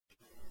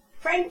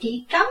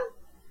Frankie, come.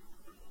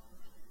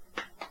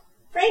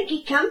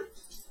 Frankie, come.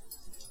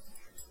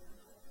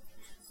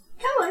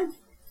 Come on.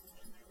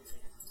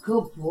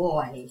 Good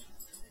boy.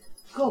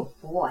 Good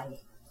boy.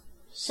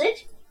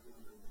 Sit.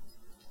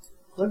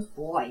 Good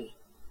boy.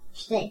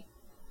 Stay.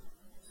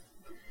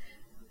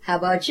 How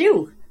about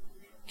you?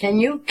 Can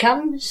you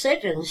come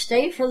sit and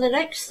stay for the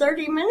next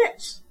 30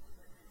 minutes?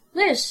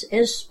 This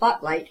is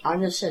Spotlight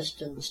on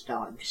Assistance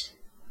Dogs.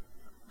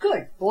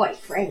 Good boy,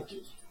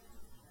 Frankie.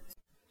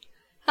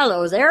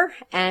 Hello there,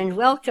 and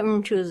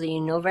welcome to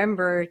the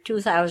November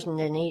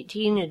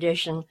 2018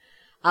 edition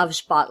of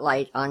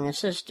Spotlight on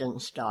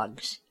Assistance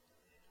Dogs.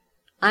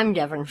 I'm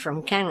Devon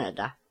from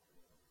Canada.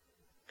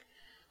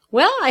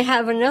 Well, I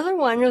have another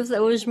one of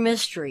those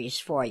mysteries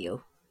for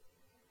you.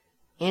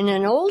 In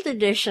an old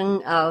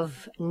edition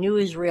of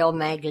Newsreel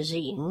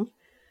magazine,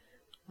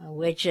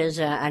 which is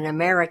an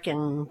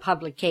American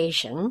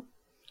publication,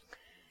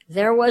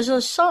 there was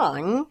a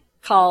song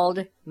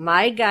called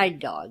My Guide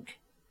Dog.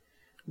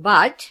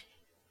 But,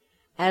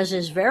 as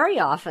is very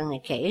often the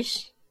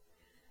case,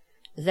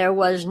 there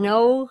was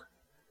no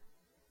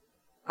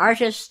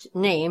artist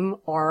name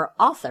or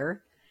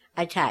author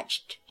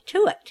attached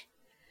to it.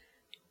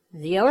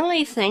 The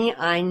only thing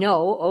I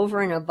know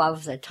over and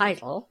above the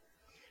title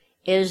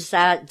is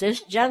that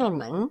this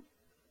gentleman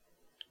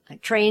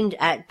trained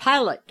at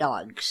Pilot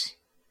Dogs.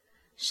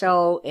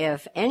 So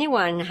if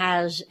anyone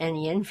has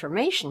any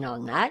information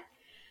on that,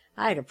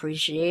 I'd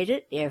appreciate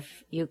it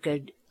if you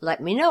could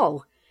let me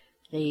know.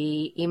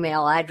 The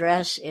email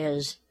address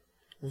is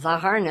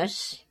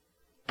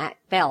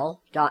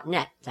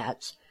theharness@bell.net.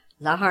 That's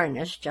the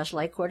harness, just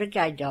like what a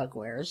guide dog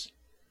wears.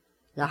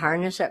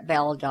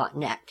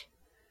 theharness@bell.net.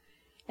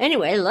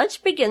 Anyway, let's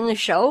begin the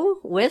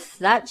show with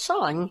that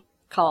song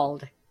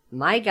called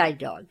My Guide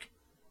Dog.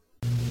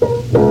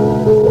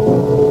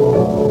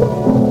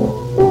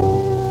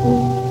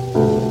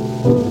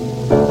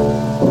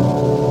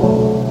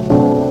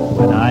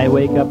 When I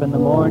wake up in the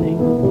morning,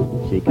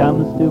 she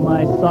comes to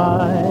my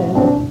side.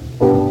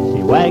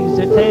 She wags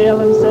her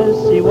tail and says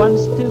she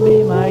wants to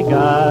be my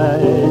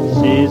guide.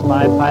 She's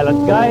my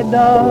pilot guide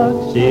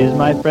dog. She's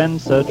my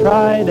friend so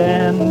tried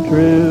and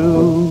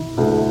true.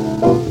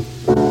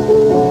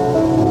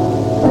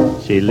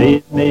 She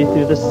leads me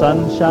through the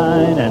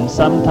sunshine and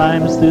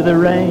sometimes through the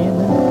rain.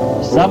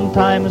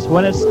 Sometimes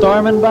when it's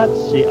storming, but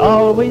she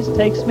always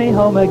takes me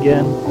home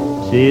again.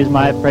 She's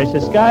my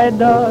precious guide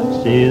dog.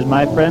 She's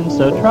my friend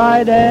so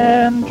tried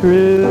and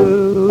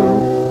true.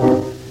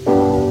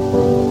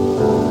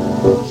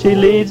 She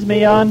leads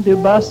me on to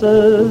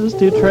buses,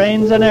 to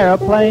trains and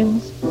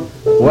airplanes.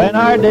 When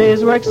our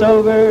day's work's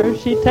over,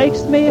 she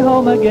takes me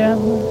home again.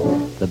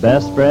 The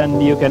best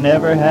friend you can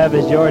ever have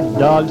is your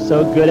dog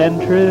so good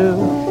and true.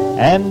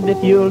 And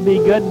if you'll be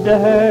good to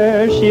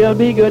her, she'll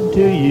be good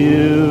to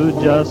you.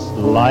 Just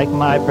like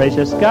my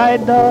precious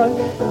guide dog,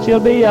 she'll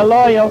be a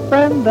loyal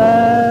friend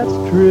that's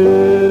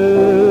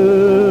true.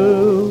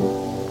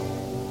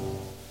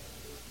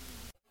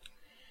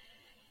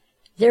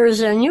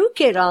 There's a new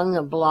kid on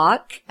the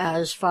block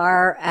as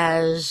far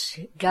as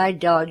guide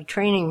dog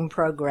training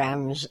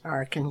programs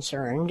are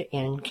concerned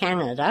in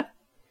Canada,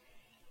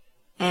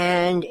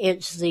 and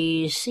it's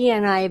the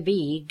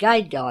CNIB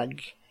Guide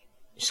Dog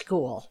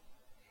School.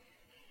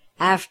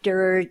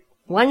 After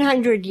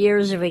 100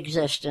 years of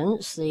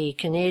existence, the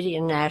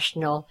Canadian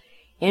National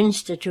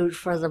Institute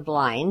for the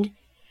Blind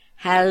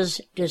has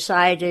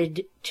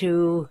decided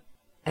to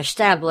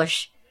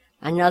establish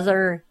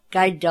another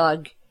guide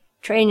dog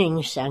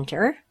training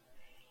center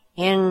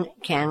in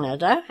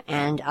Canada,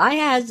 and I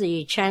had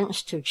the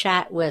chance to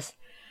chat with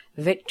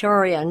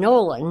Victoria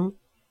Nolan,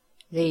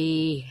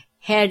 the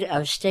head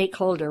of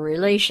stakeholder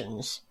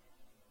relations.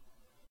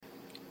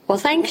 Well,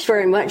 thanks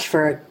very much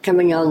for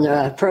coming on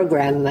the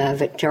program,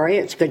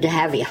 Victoria. It's good to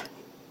have you.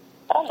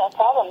 Oh, no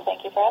problem.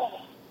 Thank you for having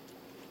me.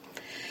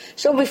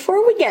 So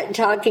before we get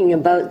talking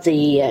about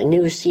the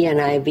new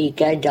CNIB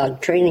Guide Dog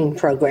Training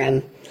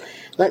Program,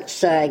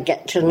 let's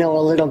get to know a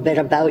little bit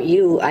about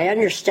you. I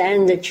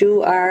understand that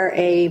you are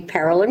a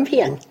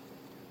Paralympian.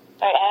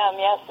 I am,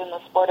 yes, in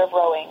the sport of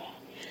rowing.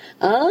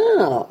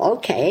 Oh,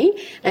 okay.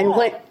 And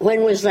Yeah.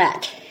 when was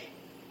that?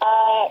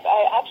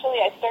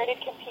 I started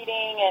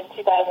competing in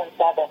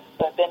 2007,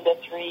 so I've been to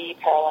 3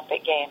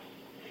 Paralympic Games.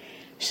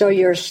 So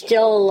you're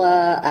still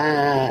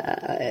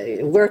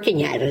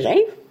working at it,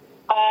 eh?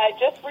 I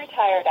just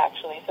retired,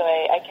 actually. So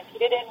I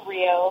competed in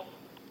Rio,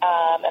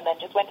 and then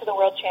just went to the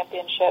World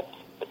Championships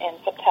in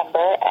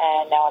September,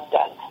 and now I'm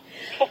done.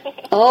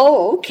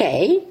 Oh,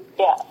 okay.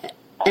 Yeah,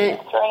 I'm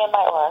throwing in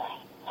my oar.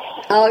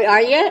 Oh,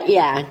 are you?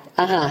 Yeah.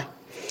 Uh-huh.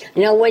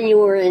 Now, when you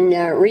were in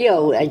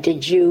Rio,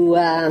 did you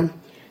win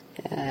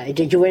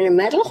a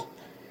medal?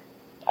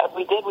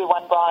 We did. We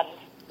won bronze.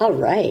 All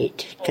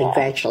right.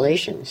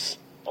 Congratulations.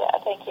 Yeah,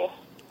 thank you.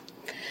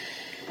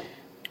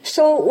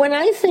 So when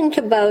I think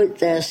about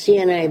the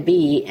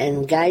CNIB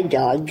and guide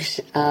dogs,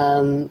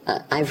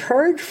 I've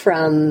heard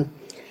from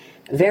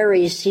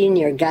very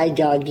senior guide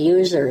dog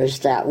users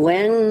that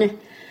when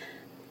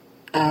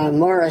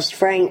Morris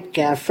Frank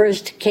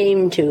first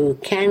came to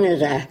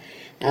Canada,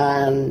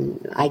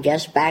 I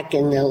guess back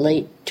in the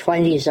late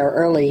 20s or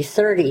early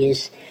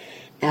 30s,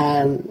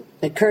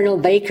 Colonel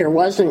Baker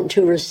wasn't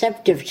too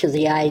receptive to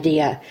the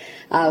idea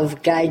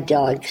of guide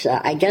dogs.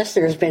 I guess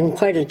there's been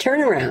quite a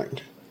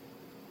turnaround.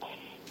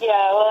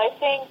 Yeah, well, I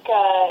think,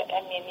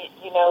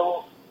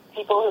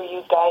 people who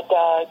use guide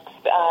dogs,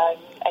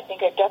 I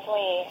think are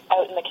definitely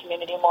out in the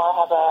community more,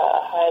 have a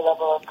high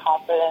level of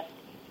confidence.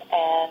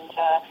 And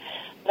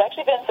there's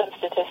actually been some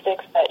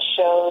statistics that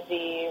show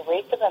the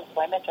rates of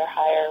employment are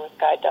higher with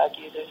guide dog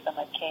users than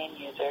with cane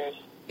users.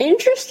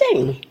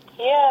 Interesting.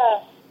 Yeah.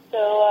 So,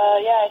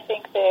 I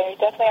think they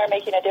definitely are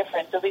making a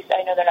difference. At least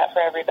I know they're not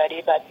for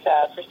everybody, but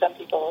for some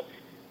people,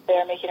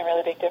 they're making a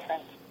really big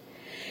difference.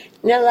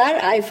 Now,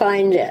 that I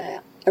find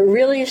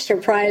really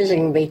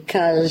surprising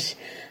because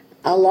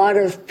a lot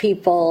of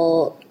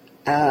people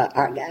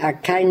are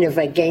kind of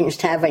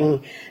against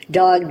having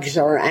dogs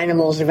or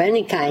animals of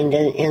any kind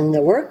in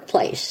the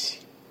workplace.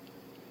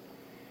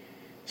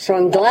 So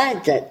I'm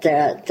glad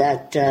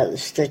that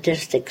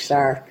statistics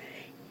are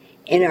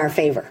in our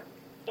favor.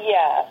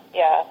 Yeah.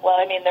 Well,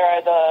 there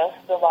are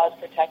the laws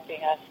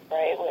protecting us,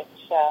 right?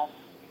 Which,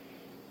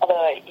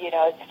 although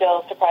it's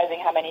still surprising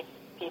how many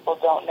people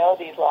don't know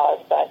these laws,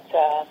 but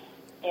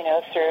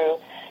through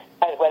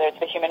whether it's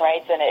the human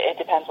rights, and it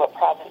depends what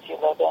province you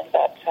live in,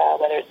 but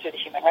whether it's through the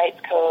Human Rights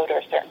Code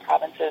or certain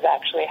provinces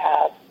actually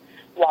have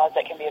laws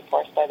that can be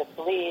enforced by the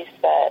police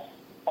that,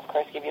 of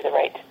course, give you the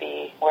right to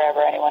be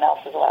wherever anyone else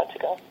is allowed to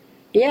go.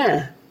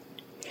 Yeah.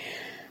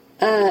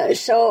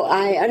 So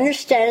I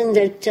understand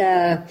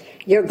that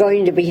you're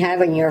going to be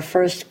having your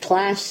first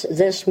class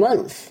this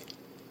month.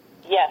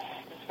 Yes,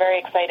 it's very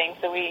exciting.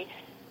 So we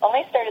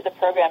only started the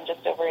program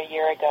just over a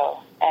year ago,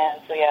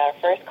 and so our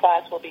first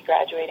class will be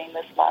graduating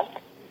this month.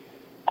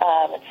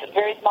 It's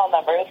very small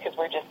numbers because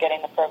we're just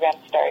getting the program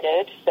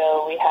started.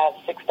 So we have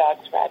 6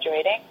 dogs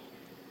graduating.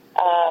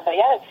 But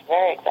it's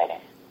very exciting.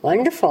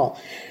 Wonderful.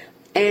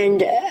 And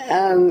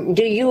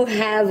do you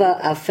have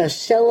a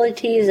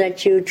facility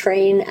that you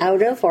train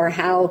out of, or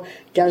how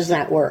does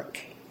that work?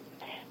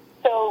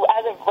 So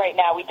as of right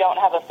now, we don't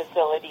have a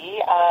facility.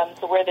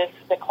 So where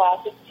the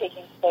class is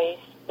taking place,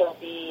 so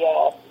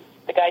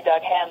the guide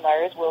dog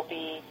handlers will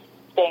be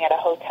staying at a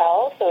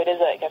hotel. So it is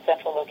like a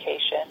central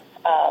location.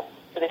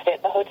 So they stay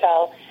at the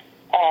hotel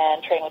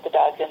and train with the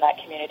dogs in that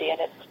community, and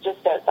it's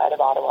just outside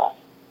of Ottawa.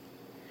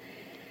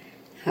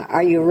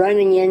 Are you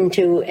running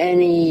into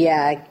any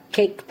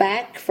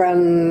kickback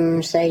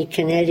from, say,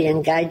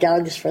 Canadian Guide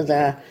Dogs for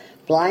the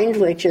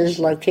Blind, which is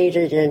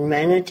located in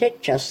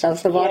Manotick, just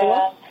south of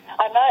Ottawa?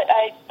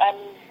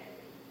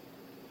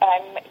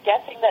 I'm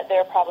guessing that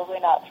they're probably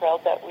not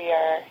thrilled that we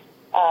are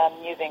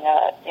using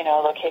a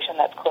location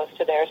that's close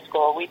to their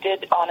school. We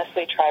did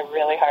honestly try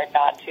really hard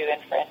not to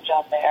infringe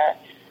on their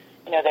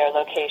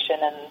location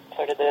and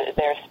sort of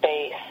their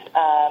space.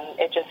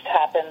 It just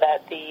happened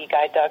that the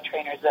guide dog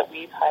trainers that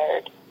we've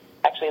hired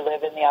actually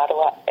live in the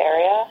Ottawa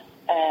area,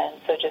 and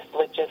so just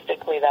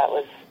logistically that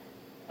was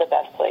the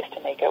best place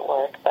to make it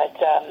work. But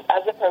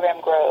as the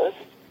program grows,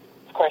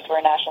 of course, we're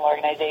a national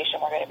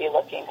organization. We're going to be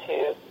looking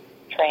to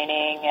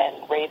training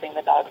and raising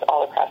the dogs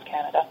all across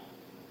Canada.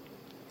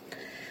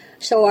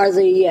 So are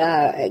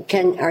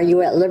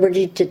you at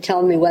liberty to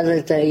tell me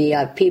whether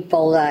the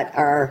people that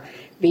are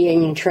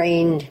being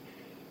trained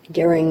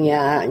during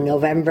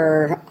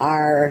November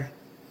are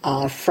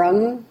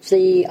from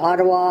the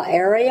Ottawa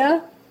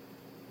area?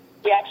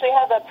 We actually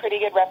have a pretty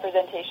good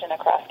representation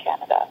across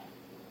Canada.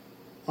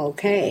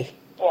 Okay.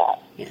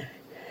 Yeah.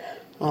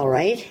 All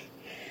right.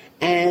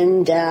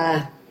 And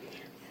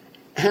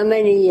how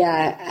many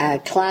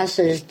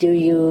classes do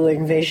you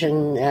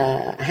envision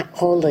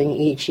holding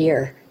each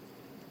year?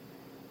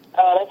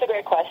 Oh, that's a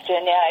great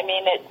question. Yeah,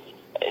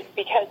 it's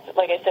because,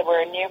 like I said,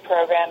 we're a new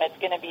program. It's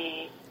going to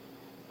be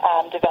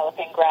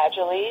developing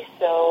gradually.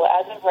 So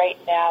as of right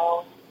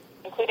now,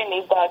 including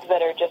these dogs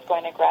that are just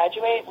going to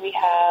graduate, we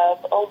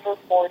have over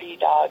 40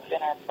 dogs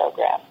in our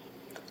program.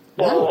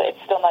 So wow.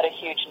 It's still not a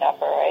huge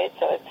number, right?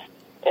 So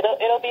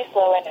it'll be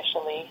slow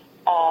initially,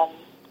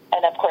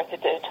 and of course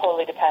it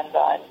totally depends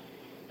on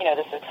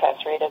the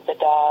success rate of the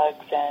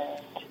dogs,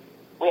 and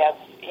we have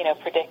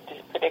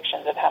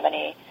predictions of how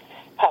many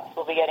pups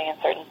we'll be getting in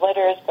certain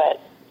litters, but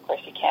of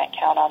course you can't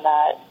count on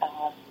that.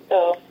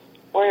 So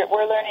we're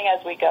learning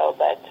as we go,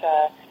 but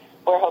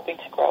we're hoping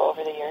to grow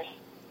over the years.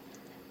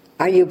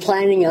 Are you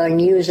planning on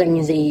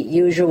using the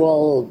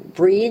usual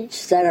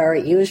breeds that are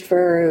used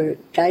for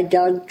guide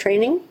dog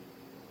training?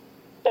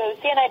 So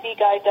CNIB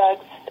Guide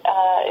Dogs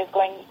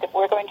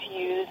we're going to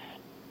use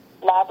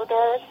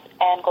Labradors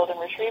and Golden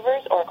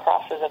Retrievers or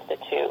crosses of the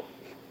two.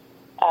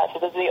 So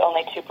those are the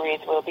only 2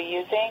 breeds we'll be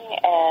using,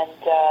 and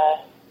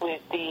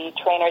the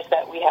trainers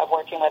that we have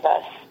working with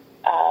us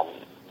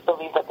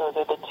believe that those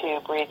are the 2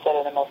 breeds that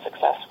are the most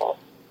successful.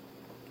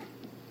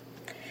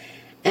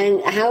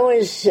 And how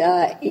is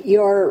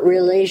your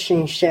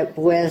relationship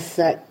with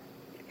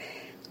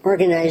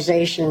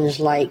organizations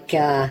like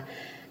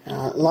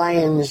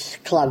Lions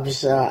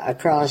clubs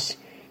across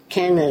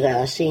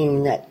Canada,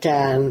 seeing that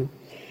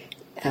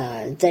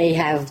they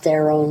have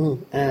their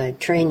own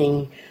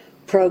training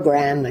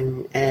program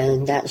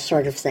and that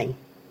sort of thing?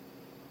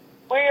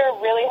 We're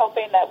really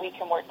hoping that we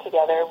can work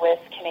together with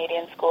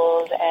Canadian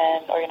schools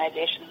and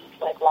organizations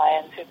like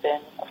Lions, who've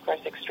been, of course,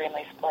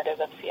 extremely supportive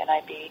of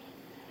CNIB.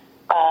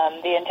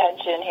 The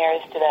intention here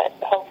is that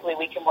hopefully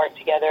we can work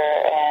together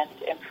and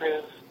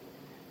improve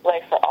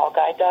life for all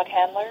guide dog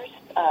handlers.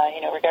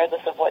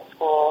 Regardless of what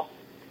school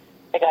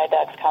the guide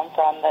dogs come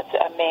from, that's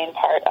a main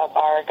part of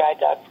our guide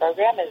dog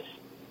program is,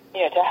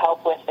 to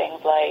help with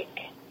things like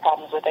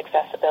problems with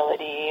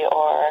accessibility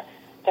or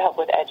to help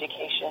with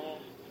education.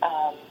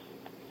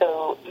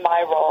 So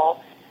my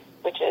role,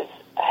 which is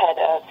head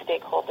of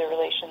stakeholder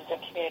relations and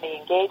community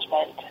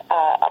engagement,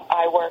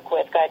 I work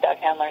with guide dog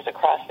handlers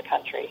across the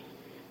country.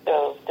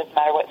 So it doesn't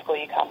matter what school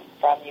you come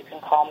from, you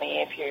can call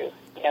me if you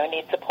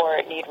need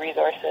support, need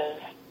resources.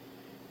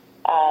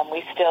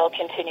 We still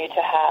continue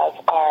to have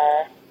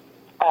our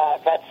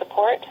vet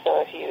support.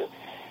 So if you,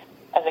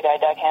 as a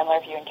guide dog handler,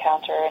 if you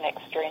encounter an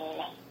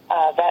extreme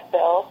vet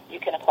bill, you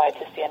can apply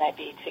to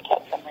CNIB to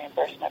get some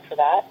reimbursement for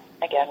that,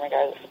 again,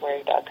 regardless of where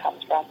your dog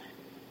comes from.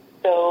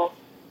 So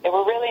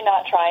we're really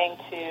not trying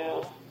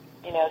to,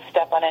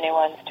 step on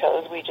anyone's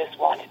toes. We just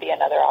want to be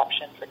another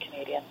option for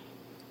Canadians.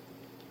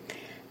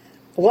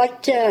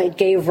 What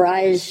gave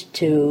rise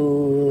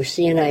to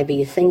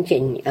CNIB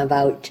thinking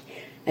about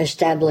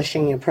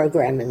establishing a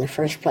program in the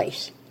first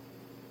place?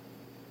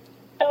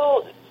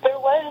 So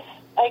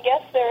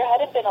there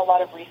hadn't been a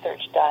lot of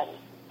research done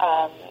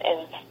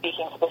in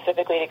speaking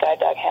specifically to guide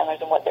dog handlers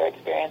and what their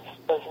experience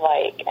was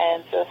like.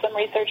 And so some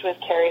research was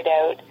carried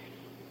out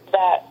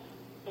that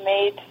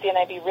made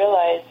CNIB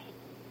realize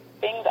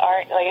things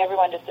aren't, like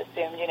everyone just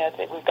assumed,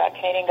 that we've got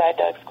Canadian guide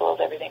dog schools,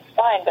 everything's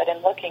fine. But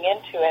in looking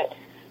into it,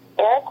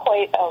 there are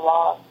quite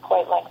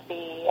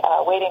lengthy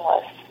waiting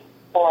lists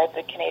for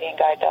the Canadian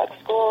guide dog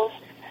schools.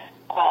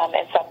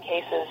 In some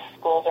cases,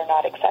 schools are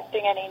not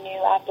accepting any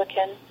new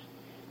applicants.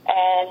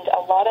 And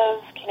a lot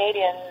of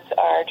Canadians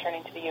are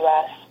turning to the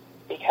U.S.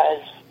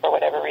 because, for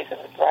whatever reason,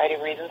 a variety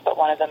of reasons, but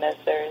one of them is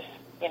there's,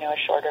 a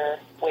shorter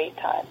wait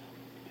time.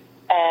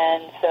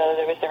 And so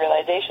there was the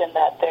realization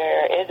that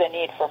there is a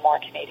need for more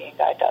Canadian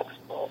guide dog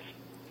schools.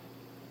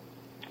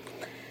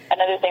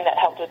 Another thing that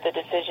helped with the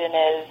decision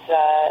is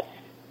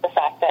the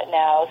fact that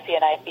now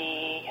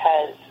CNIB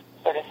has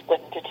sort of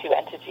split into two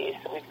entities.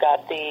 So we've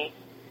got the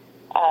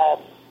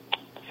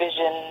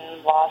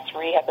vision loss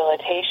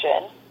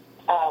rehabilitation,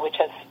 which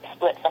has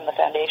split from the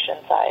foundation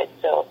side.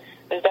 So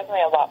there's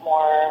definitely a lot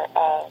more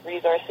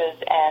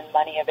resources and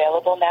money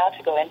available now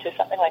to go into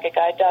something like a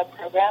guide dog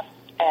program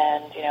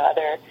and,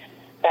 other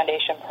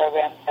foundation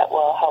programs that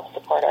will help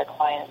support our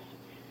clients.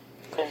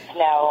 Since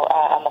now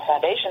on the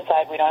foundation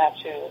side, we don't have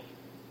to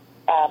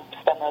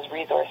spend those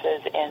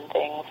resources in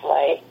things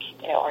like,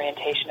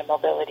 orientation and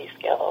mobility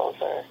skills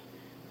or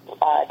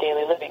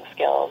daily living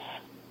skills.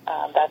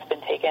 That's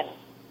been taken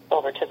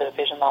over to the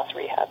vision loss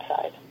rehab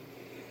side.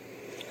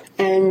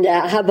 And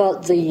how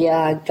about the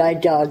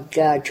guide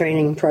dog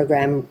training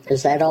program?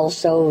 Is that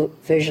also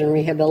vision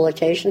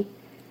rehabilitation?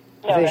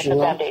 No, vision that's a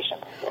loss? foundation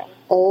program.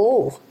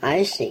 Oh,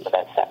 I see. So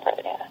that's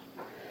separate, yeah.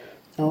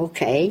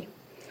 Okay.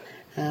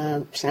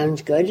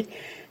 Sounds good.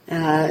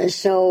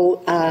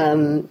 So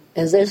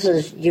this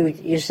is,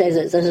 you say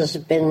that this has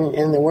been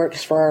in the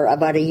works for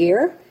about a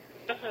year?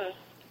 Mm-hmm.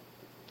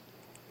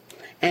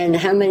 And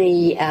how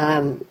many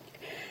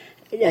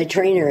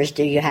trainers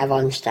do you have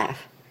on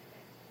staff?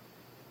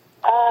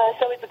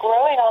 So it's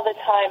growing all the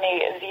time.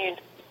 As you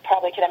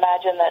probably can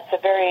imagine, that's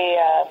a very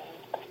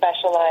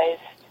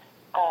specialized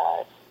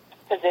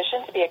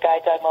position to be a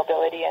guide dog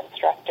mobility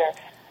instructor.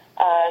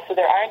 So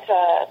there aren't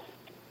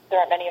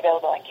many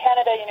available in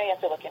Canada. You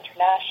have to look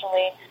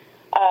internationally.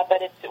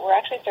 But we're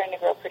actually starting to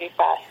grow pretty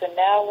fast. So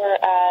now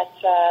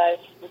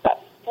we've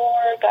got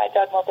 4 guide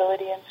dog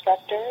mobility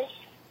instructors,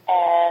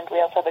 and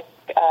we also have a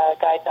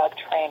guide dog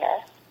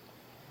trainer.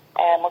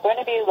 And we're going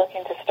to be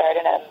looking to start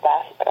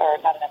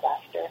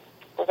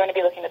we're going to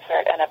be looking to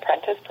start an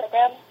apprentice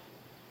program.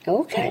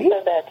 Okay.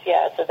 So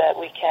that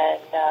we can,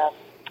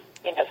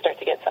 start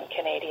to get some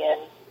Canadian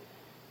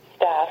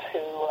staff who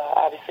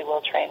obviously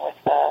will train with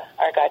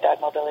our guide dog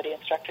mobility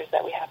instructors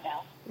that we have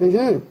now.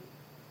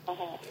 Mm-hmm.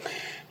 Mm-hmm.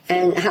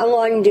 And how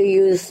long do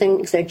you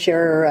think that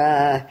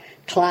your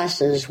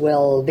classes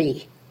will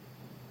be?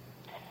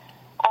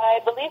 I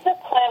believe the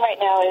plan right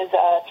now is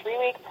a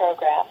 3-week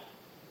program.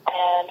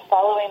 And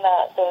following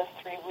those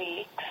 3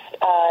 weeks,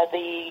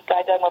 the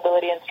guide dog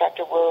mobility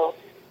instructor will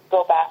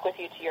go back with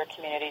you to your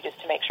community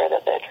just to make sure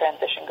that the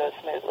transition goes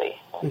smoothly.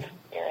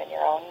 You're in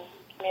your own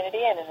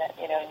community and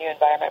in a new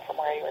environment from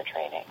where you were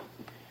training.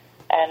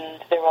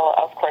 And there will,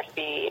 of course,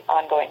 be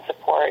ongoing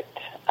support.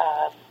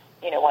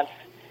 Once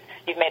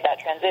you've made that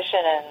transition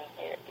and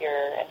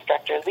your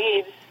instructor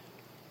leaves,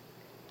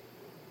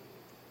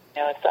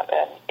 if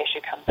an issue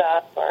comes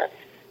up or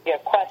you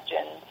have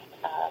questions,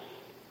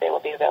 they will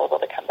be available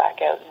to come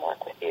back out and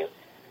work with you.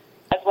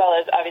 As as well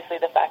as obviously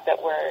the fact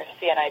that we're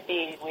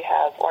CNIB, we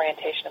have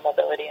orientation and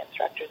mobility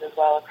instructors as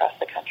well across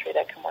the country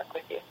that can work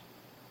with you.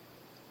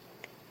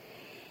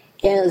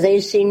 Yeah, they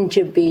seem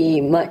to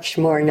be much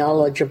more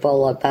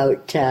knowledgeable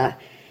about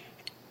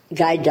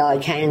guide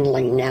dog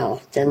handling now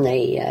than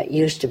they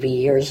used to be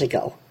years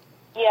ago.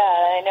 Yeah,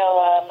 I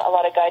know a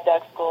lot of guide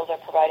dog schools are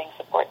providing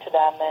support to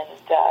them, and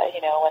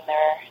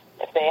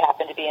if they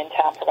happen to be in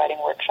town, providing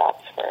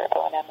workshops for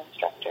O&M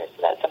instructors.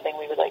 So that's something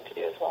we would like to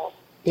do as well.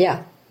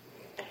 Yeah.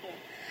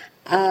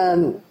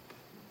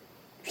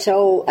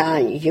 So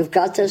you've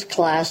got this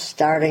class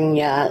starting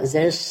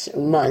this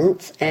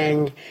month,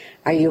 and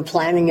are you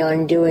planning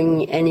on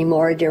doing any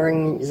more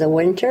during the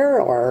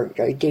winter, or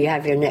do you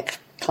have your next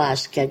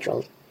class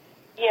scheduled?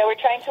 Yeah, we're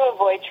trying to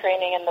avoid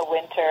training in the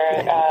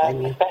winter,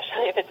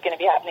 especially if it's going to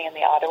be happening in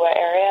the Ottawa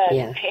area.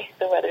 Yeah.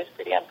 The weather's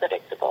pretty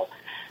unpredictable.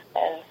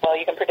 And so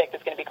you can predict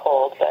it's going to be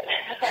cold. But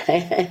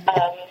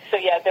so,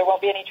 yeah, there won't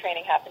be any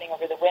training happening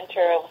over the winter.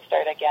 It will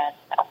start again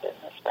up in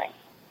the spring.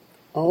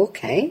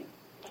 Okay.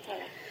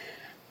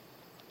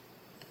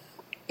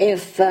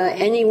 If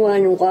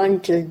anyone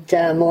wanted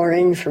more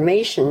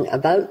information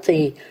about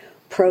the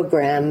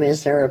program,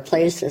 is there a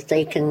place that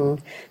they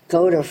can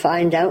go to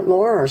find out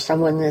more, or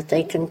someone that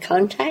they can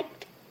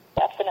contact?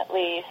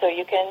 Definitely. So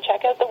you can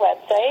check out the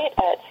website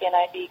at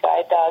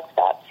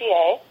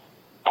cnibguidedogs.ca,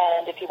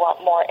 and if you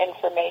want more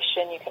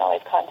information, you can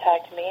always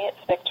contact me. It's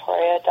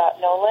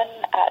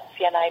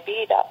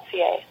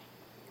victoria.nolan@cnib.ca.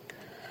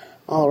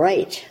 All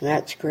right,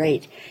 that's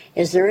great.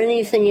 Is there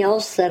anything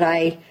else that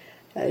I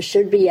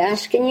should be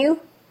asking you?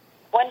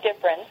 One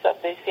difference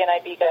of the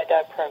CNIB Guide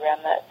Dog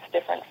program that's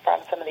different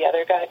from some of the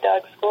other guide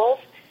dog schools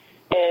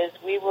is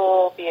we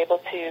will be able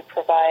to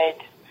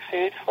provide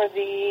food for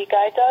the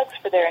guide dogs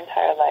for their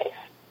entire life.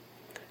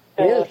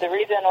 So Really? The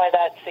reason why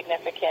that's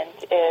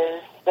significant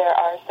is there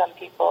are some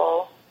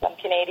people, some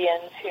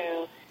Canadians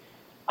who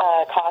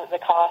the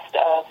cost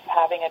of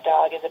having a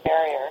dog is a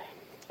barrier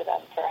to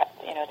them for,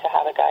 to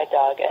have a guide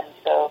dog. And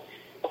so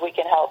if we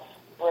can help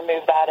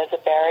remove that as a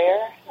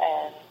barrier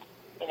and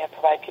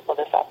provide people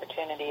this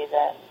opportunity,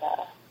 then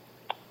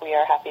we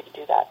are happy to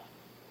do that.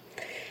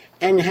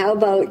 And how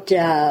about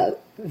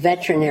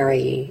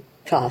veterinary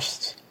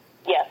costs?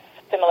 Yes,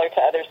 similar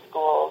to other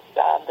schools,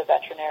 the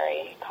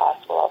veterinary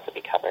costs will also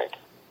be covered.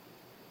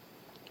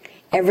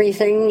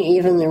 Everything,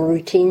 even the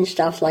routine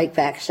stuff like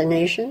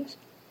vaccinations?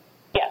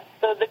 Yes,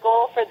 so the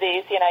goal for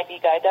the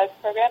CNIB Guide Dog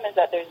program is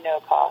that there's no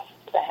cost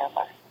to the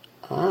handler.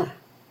 Ah.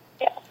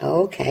 Yeah.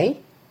 Okay.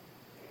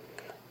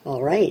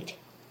 All right.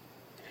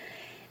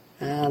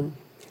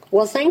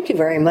 Well, thank you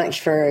very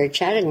much for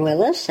chatting with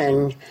us,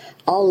 and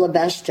all the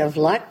best of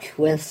luck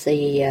with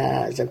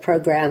the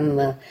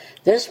program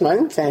this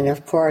month, and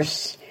of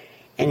course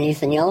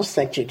anything else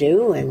that you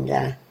do, and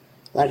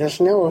let us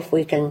know if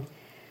we can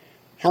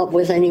help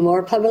with any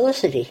more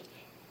publicity.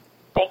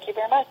 Thank you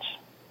very much.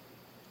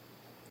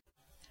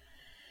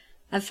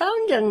 I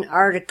found an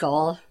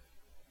article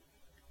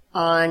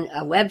on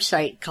a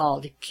website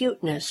called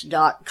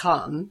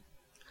cuteness.com,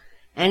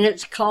 and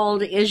it's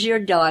called Is Your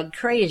Dog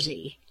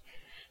Crazy?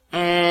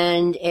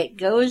 And it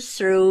goes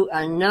through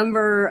a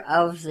number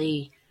of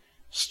the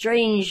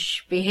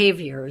strange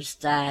behaviors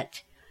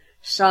that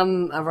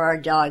some of our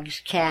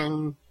dogs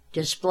can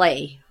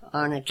display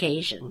on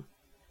occasion.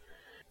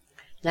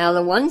 Now,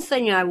 the one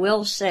thing I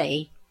will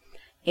say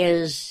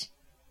is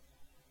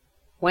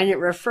when it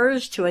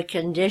refers to a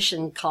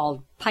condition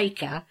called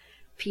pica,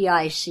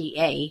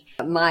 P-I-C-A,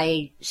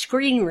 my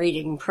screen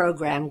reading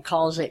program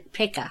calls it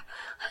pica,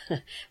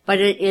 but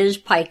it is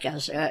pica,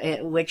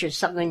 which is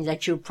something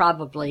that you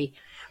probably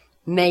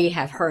may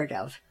have heard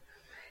of.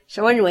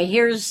 So anyway,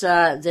 here's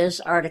this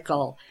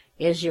article,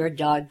 Is Your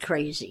Dog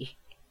Crazy?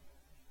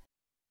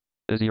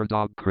 Is your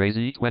dog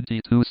crazy?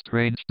 22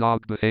 strange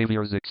dog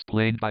behaviors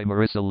explained by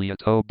Marissa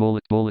Liato.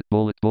 Bullet.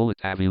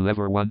 Have you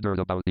ever wondered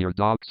about your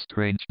dog's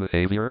strange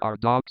behavior? Our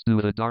dogs do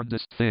the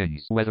darndest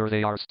things. Whether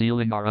they are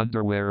stealing our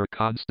underwear or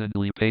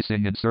constantly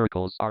pacing in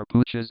circles, our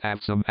pooches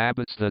have some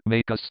habits that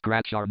make us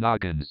scratch our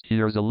noggins.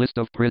 Here's a list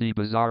of pretty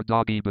bizarre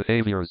doggy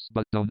behaviors,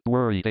 but don't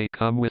worry, they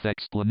come with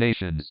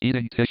explanations.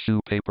 Eating tissue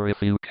paper.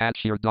 If you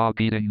catch your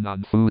dog eating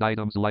non-food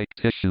items like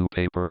tissue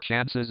paper,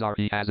 chances are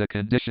he has a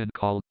condition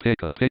called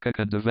pica. Pica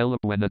can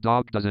develop when the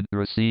dog doesn't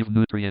receive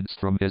nutrients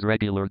from his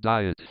regular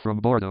diet, from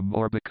boredom,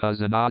 or because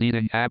an odd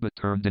eating habit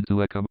turned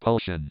into a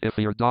compulsion. If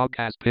your dog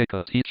has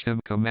pica, teach him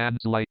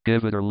commands like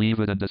give it or leave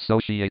it and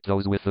associate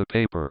those with the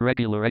paper.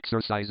 Regular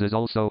exercise is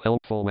also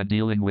helpful when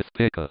dealing with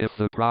pica. If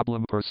the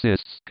problem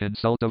persists,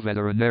 consult a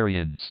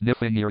veterinarian.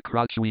 Sniffing your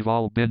crotch. We've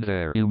all been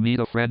there. You meet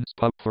a friend's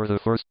pup for the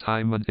first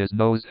time and his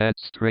nose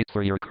heads straight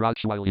for your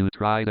crotch while you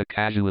try to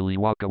casually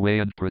walk away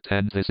and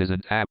pretend this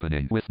isn't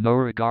happening. With no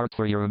regard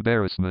for your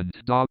embarrassment,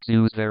 dogs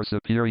use their their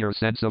superior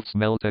sense of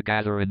smell to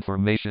gather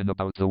information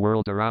about the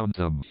world around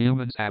them.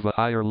 Humans have a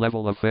higher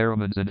level of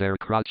pheromones in their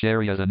crotch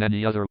area than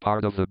any other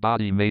part of the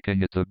body,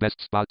 making it the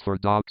best spot for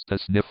dogs to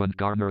sniff and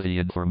garner the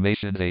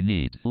information they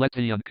need. Let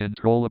the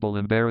uncontrollable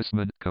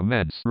embarrassment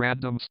commence.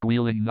 Random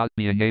squealing. Not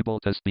being able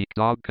to speak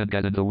dog can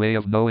get in the way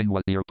of knowing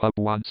what your pup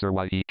wants or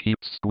why he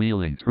keeps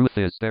squealing. Truth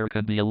is, there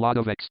can be a lot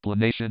of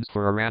explanations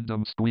for a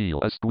random squeal.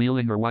 A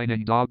squealing or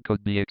whining dog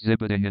could be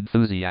exhibiting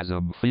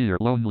enthusiasm, fear,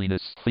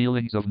 loneliness,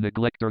 feelings of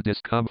neglect or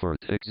discomfort.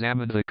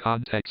 Examine the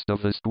context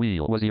of the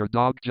squeal. Was your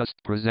dog just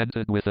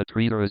presented with a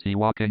treat, or is he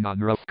walking on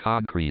rough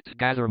concrete?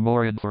 Gather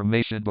more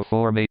information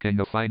before making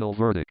a final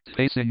verdict.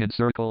 Pacing in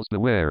circles.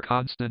 Beware.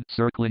 Constant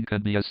circling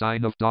can be a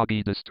sign of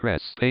doggy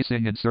distress.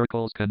 Pacing in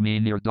circles can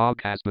mean your dog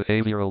has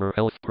behavioral or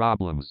health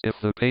problems. If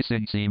the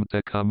pacing seemed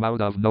to come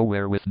out of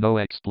nowhere with no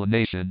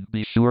explanation,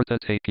 be sure to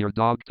take your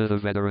dog to the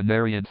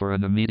veterinarian for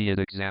an immediate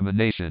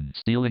examination.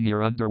 Stealing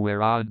your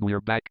underwear. And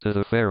we're back to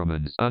the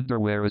pheromones.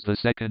 Underwear is the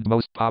second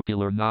most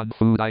popular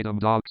non-food item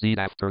dogs eat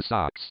after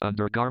socks.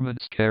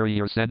 Undergarments carry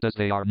your scent as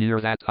they are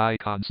near that high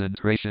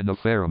concentration of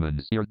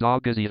pheromones. Your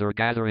dog is either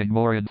gathering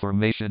more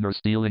information or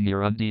stealing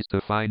your undies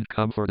to find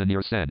comfort in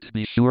your scent.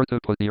 Be sure to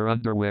put your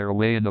underwear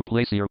away in a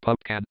place your pup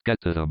can't get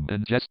to them.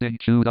 Ingesting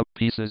chewed up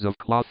pieces of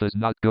cloth is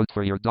not good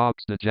for your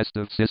dog's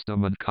digestive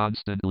system, and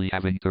constantly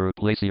having to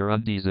replace your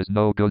undies is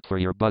no good for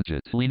your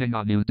budget. Leaning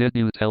on you. Did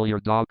you tell your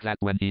dog that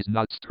when he's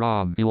not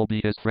strong, you will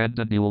be his friend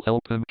and you will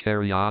help him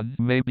carry on?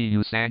 Maybe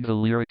you sang the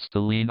lyrics to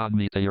Lean on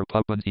Me to your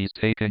pup and he's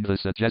taking the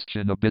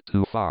suggestion a bit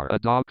too far. A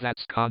dog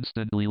that's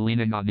constantly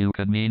leaning on you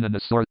can mean an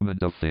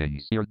assortment of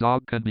things. Your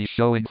dog can be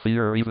showing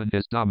fear or even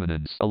his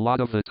dominance. A lot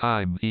of the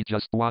time, he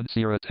just wants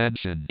your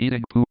attention.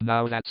 Eating poop.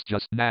 Now that's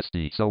just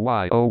nasty. So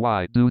why, oh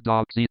why, do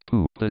dogs eat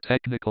poop? The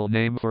technical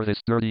name for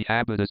this dirty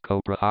habit is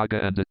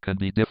coprahaga, and it can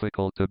be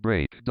difficult to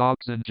break.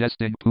 Dogs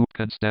ingesting poop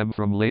can stem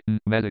from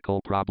latent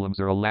medical problems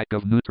or a lack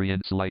of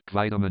nutrients like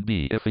vitamin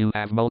B. If you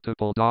have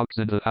multiple dogs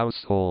in the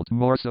household,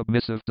 more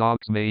submissive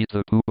dogs may eat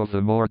the poop of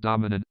the more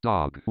dominant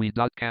dog. We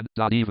can't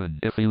even.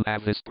 If you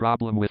have this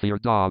problem with your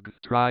dog,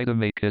 try to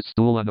make his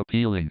stool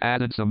unappealing.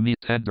 Add in some meat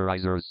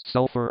tenderizers,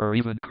 sulfur, or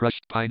even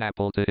crushed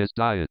pineapple to his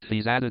diet.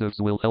 These additives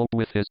will help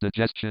with his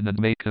digestion and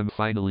make him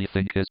finally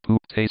think his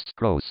poop tastes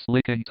gross.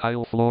 Licking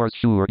tile floors.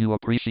 Sure, you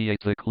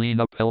appreciate the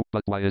cleanup help,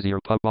 but why is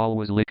your pup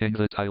always licking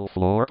the tile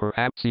floor?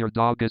 Perhaps your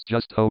dog is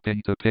just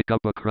hoping to pick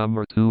up a crumb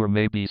or two, or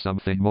maybe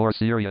something more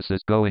serious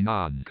is going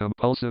on.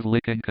 Compulsive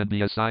licking can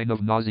be a sign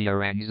of nausea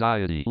or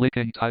anxiety.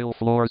 Licking tile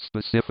floors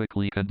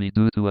specifically can be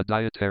due to a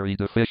dietary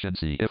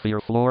deficiency. If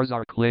your floors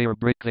are clay or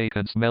brick, they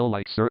can smell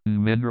like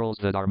certain minerals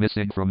that are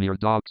missing from your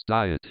dog's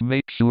diet.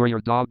 Make sure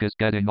your dog is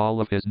getting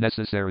all of his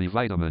necessary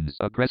vitamins.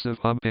 Aggressive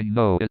humping.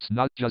 No, it's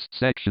not just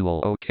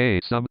sexual. Okay,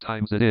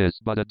 sometimes it is,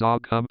 but a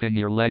dog humping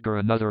your leg or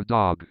another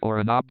dog or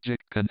an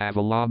object can have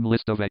a long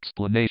list of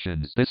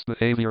explanations. This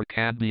behavior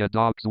can be a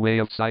dog's way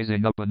of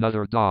sizing up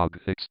another dog,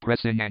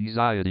 expressing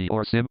anxiety,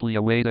 or simply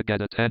a way to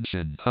get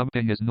attention.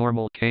 Humping is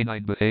normal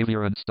canine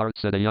behavior and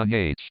starts at a young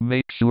age.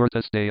 Make sure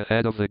to stay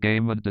ahead of the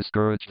game and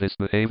discourage this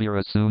behavior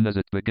as soon as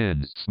it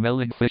begins.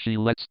 Smelling fishy.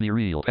 Let's be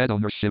real, pet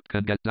ownership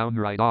can get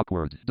downright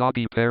awkward.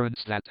 Doggy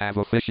parents that have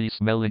a fishy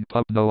smelling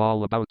pup know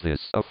all about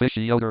this. A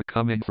fishy odor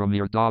coming from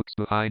your dog's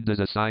behind is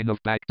a sign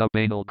of backed up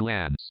anal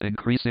glands.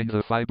 Increasing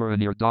the fiber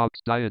in your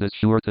dog's diet is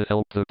sure to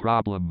help the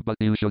problem, but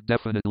you should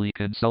definitely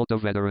consult a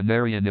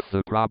veterinarian if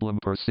the problem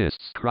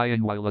persists.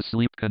 Crying while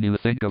asleep. Can you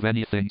think of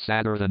anything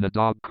sadder than a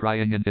dog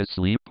crying in his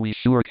sleep? We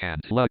sure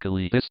can't.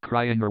 Luckily, this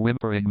crying or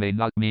whimpering may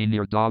not mean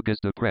your dog is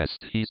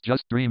depressed. He's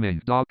just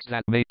dreaming. Dogs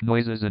that make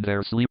noises in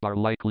their sleep are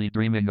likely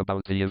dreaming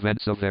about the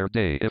events of their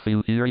day. If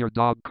you hear your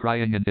dog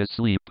crying in his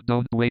sleep,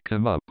 don't wake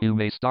him up. You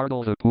may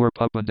startle the poor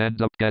pup and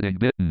end up getting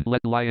bitten.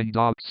 Let lying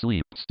dogs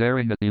sleep.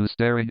 Staring at you.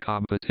 Staring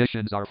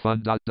competitions are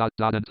fun ...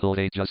 until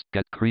they just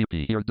get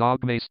creepy. Your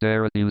dog may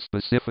stare at you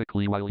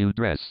specifically while you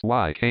dress.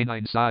 Why?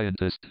 Canine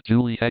scientist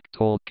Julie Heck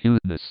told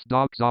Cuteness,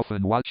 dogs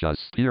often watch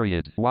us,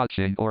 period.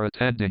 Watching or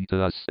attending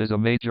to us is a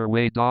major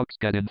way dogs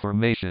get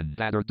information.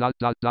 That or ...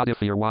 if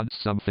he wants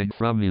something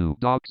from you.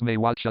 Dogs may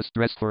watch us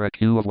dress for a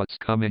cue of what's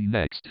coming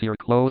next. Your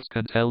clothes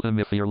can tell him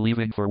if you're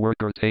leaving for work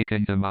or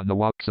taking him on a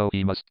walk, so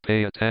he must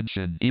pay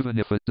attention, even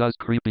if it does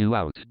creep you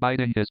out.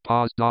 Biting his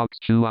paws. Dogs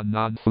chew on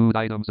non-food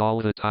items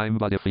all the time,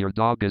 but if your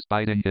dog is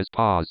biting his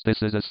paws,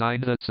 this is a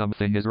sign that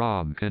something is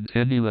wrong.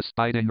 Continuous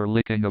biting or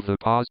licking of the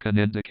paws can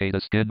indicate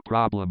a skin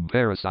problem,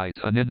 parasite,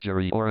 an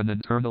injury, or an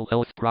internal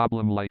health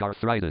problem like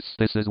arthritis.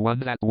 This is one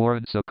that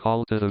warrants a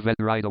call to the vet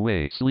right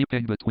away.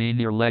 Sleeping between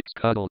your legs.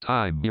 Cuddle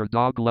time. Your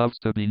dog loves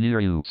to be near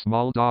you.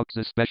 Small dogs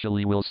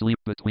especially will sleep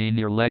between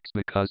your legs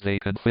because they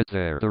can fit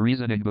there. The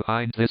reasoning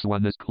behind this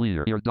one is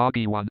clear. Your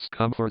doggy wants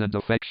comfort and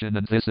affection,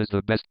 and this is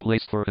the best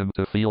place for him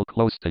to feel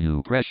close to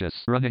you. Precious.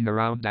 Running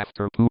around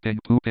after pooping.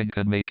 Pooping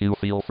can make you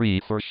feel free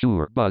for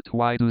sure, but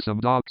why do some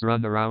dogs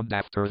run around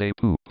after they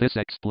poop? This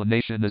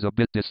explanation is a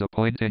bit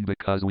disappointing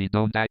because we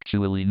don't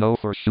actually know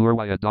for sure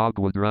why a dog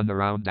would run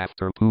around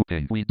after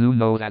pooping. We do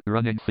know that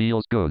running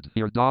feels good.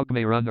 Your dog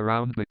may run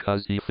around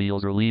because he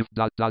feels relieved ...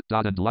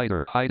 and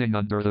lighter. Hiding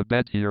under the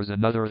bed. Here's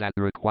another that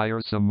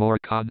requires some more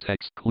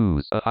context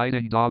clues. A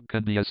hiding dog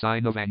can be a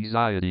sign of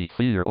anxiety,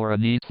 fear, or a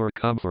need for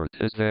comfort.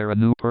 Is there a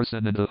new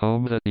person in the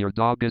home that your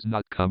dog is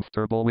not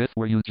comfortable with?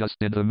 Were you just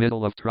in the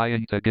middle of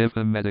trying to give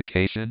him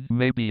medication?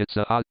 Maybe it's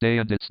a hot day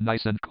and it's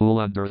nice and cool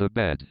under the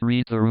bed.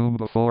 Read the room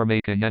before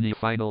making any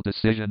final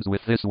decisions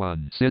with this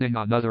one. Sitting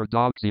on other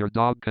dogs. Your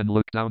dog can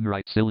look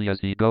downright silly as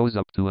he goes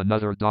up to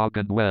another dog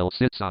and, well,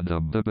 sits on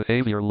them. The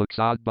behavior looks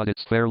odd, but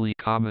it's fairly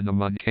common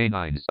among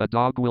canines. A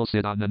dog will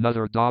sit on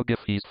another dog if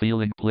he's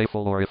feeling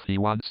playful or if he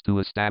wants to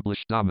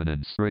establish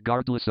dominance.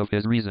 Regardless of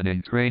his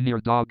reasoning, train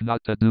your dog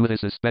not to do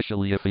this,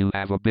 especially if you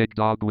have a big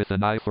dog with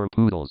an eye for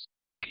poodles.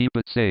 Keep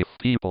it safe,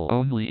 people.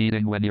 Only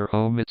eating when you're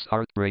home. It's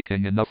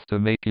heartbreaking enough to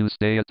make you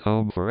stay at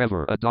home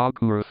forever. A dog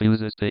who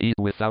refuses to eat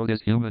without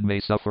his human may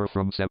suffer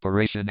from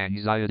separation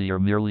anxiety or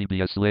merely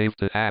be a slave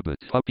to habit.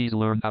 Puppies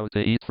learn how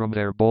to eat from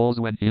their bowls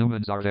when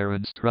humans are there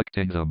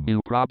instructing them. You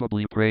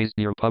probably praised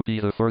your puppy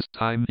the first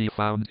time he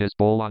found his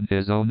bowl on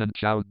his own and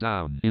chowed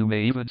down. You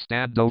may even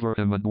stand over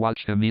him and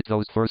watch him eat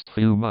those first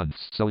few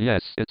months. So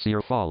yes, it's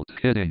your fault.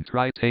 Kidding.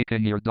 Try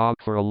taking your dog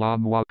for a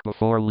long walk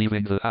before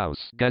leaving the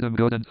house. Get him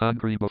good and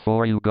hungry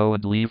before you go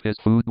and leave his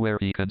food where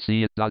he can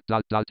see it.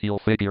 He'll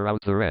figure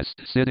out the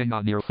rest. Sitting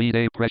on your feet.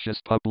 A precious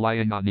pup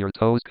lying on your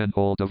toes can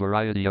hold a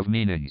variety of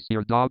meanings.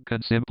 Your dog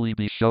can simply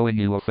be showing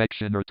you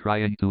affection or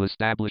trying to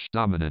establish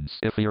dominance.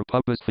 If your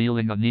pup is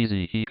feeling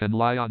uneasy, he can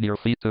lie on your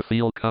feet to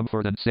feel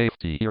comfort and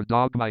safety. Your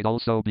dog might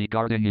also be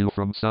guarding you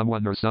from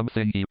someone or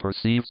something he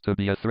perceives to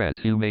be a threat.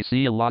 You may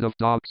see a lot of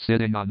dogs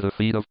sitting on the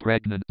feet of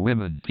pregnant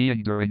women,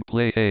 peeing during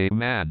play. Hey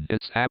man,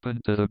 it's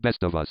happened to the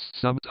best of us.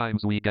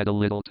 Sometimes we get a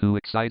little too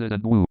excited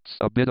and whoops,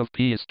 a bit of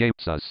pee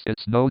escapes us.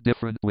 It's no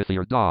different with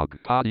your dog.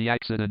 Potty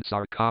accidents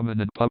are common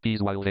in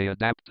puppies while they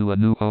adapt to a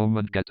new home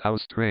and get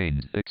house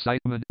trained.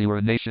 Excitement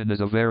urination is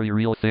a very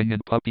real thing in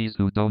puppies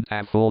who don't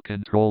have full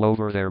control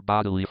over their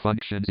bodily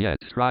functions yet.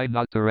 Try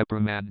not to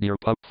reprimand your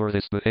pup for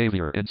this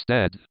behavior.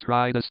 Instead,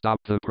 try to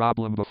stop the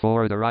problem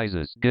before it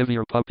arises. Give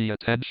your puppy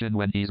attention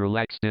when he's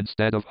relaxed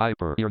instead of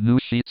hyper. Your new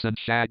sheets and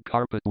shag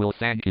carpet will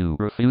thank you.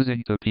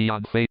 Refusing to pee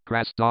on fake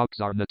grass. Dogs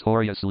are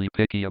notoriously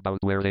picky about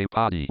where they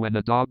potty. When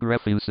a dog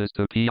refuses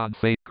to pee on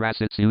fake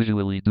grass, it's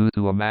usually due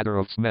to a matter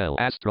of smell.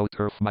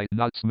 AstroTurf might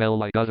not smell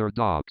like other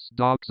dogs.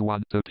 Dogs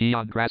want to pee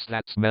on grass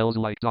that smells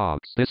like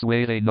dogs. This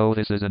way they know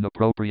this is an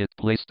appropriate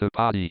place to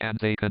potty and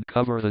they can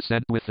cover the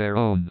scent with their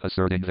own,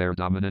 asserting their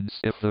dominance.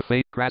 If the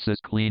fake grass is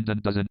cleaned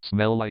and doesn't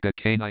smell like a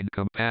canine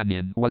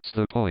companion, what's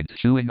the point?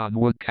 Chewing on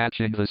wood,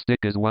 catching the stick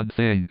is one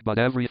thing, but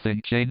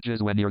everything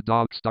changes when your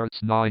dog starts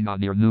gnawing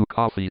on your new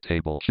coffee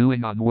table.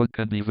 Chewing on wood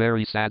can be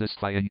very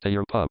satisfying to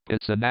your pup.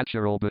 It's a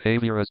natural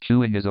behavior as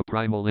chewing is a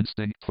primal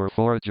instinct for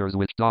foragers,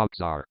 which dogs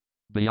are.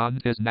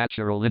 Beyond his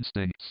natural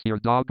instincts, your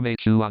dog may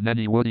chew on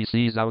any wood he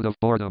sees out of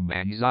boredom,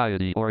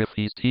 anxiety, or if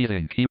he's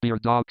teething. Keep your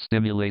dog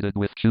stimulated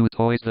with chew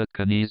toys that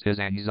can ease his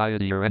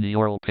anxiety or any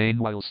oral pain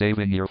while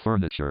saving your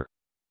furniture.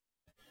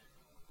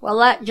 Well,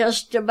 that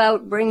just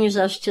about brings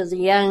us to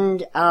the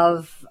end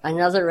of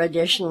another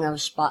edition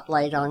of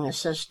Spotlight on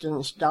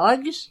Assistance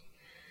Dogs.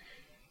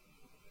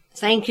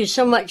 Thank you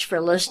so much for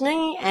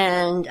listening,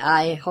 and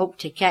I hope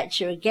to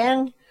catch you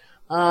again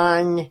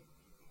on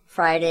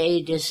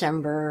Friday,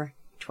 December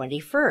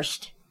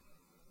 21st.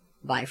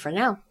 Bye for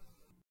now.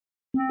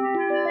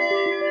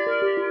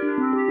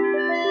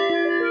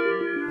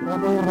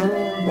 London, 18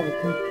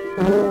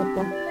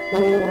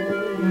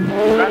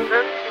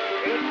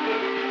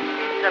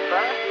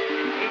 December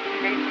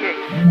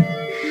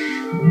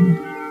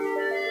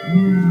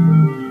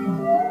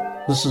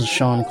 1888. This is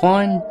Sean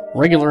Klein,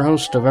 regular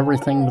host of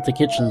Everything But the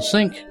Kitchen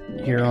Sink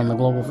here on the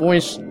Global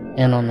Voice,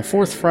 and on the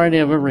fourth Friday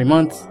of every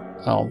month,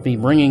 I'll be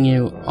bringing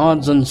you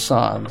Odds and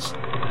Sods, a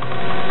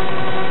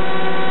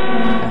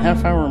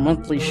half-hour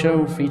monthly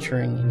show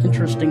featuring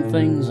interesting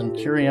things and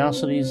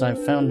curiosities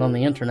I've found on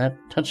the internet,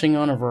 touching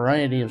on a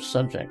variety of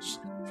subjects,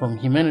 from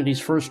humanity's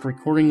first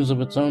recordings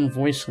of its own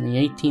voice in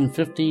the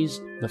 1850s,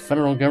 the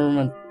federal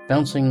government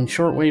bouncing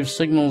shortwave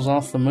signals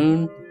off the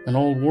moon, an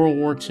old World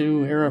War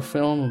II era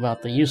film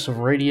about the use of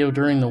radio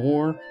during the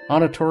war,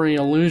 auditory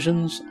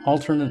illusions,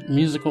 alternate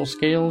musical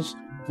scales,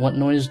 what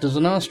noise does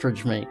an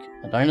ostrich make,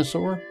 a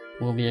dinosaur?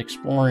 We'll be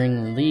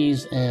exploring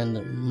these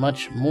and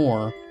much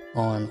more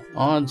on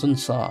Odds and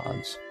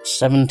Sods,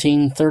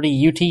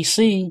 1730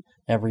 UTC,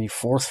 every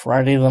fourth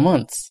Friday of the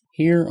month,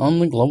 here on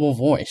the Global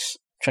Voice.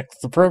 Check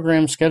the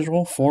program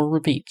schedule for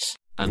repeats.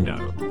 And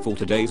now, for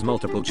today's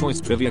multiple choice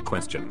trivia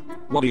question.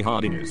 Wally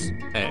Harding is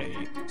A.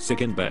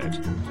 Sick in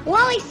bed.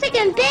 Wally's sick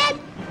in bed?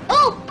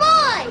 Oh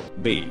boy!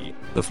 B.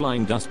 The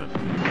Flying Dustman.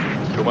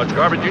 Too much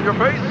garbage in your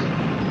face?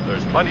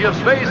 There's plenty of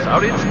space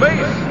out in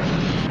space!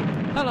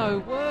 Hello,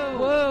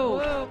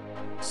 world!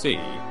 C.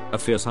 A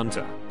fierce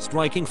hunter,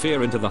 striking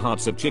fear into the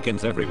hearts of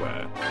chickens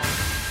everywhere.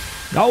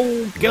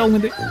 No, get on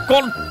with it. Go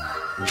on!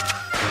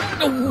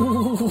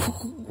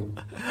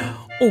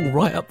 All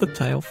right up the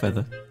tail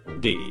feather.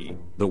 D.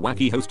 The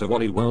wacky host of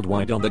Wally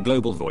Worldwide on the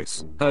Global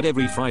Voice, heard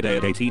every Friday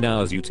at 18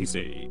 hours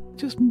UTC.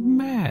 Just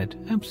mad.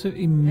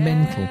 Absolutely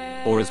mental.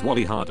 Or is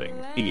Wally Harding,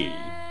 E.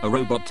 a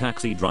robot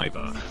taxi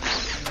driver?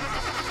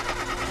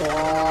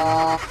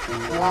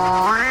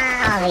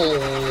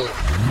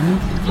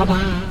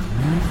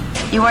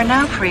 You are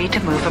now free to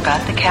move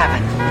about the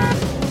cabin.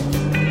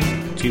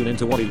 Tune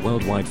into Wally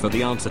Worldwide for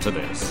the answer to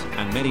this,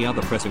 and many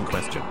other pressing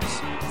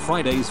questions.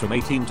 Fridays from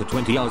 18 to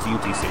 20 hours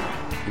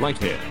UTC. Right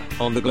here,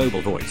 on the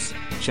Global Voice.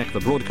 Check the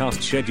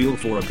broadcast schedule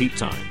for repeat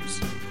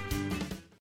times.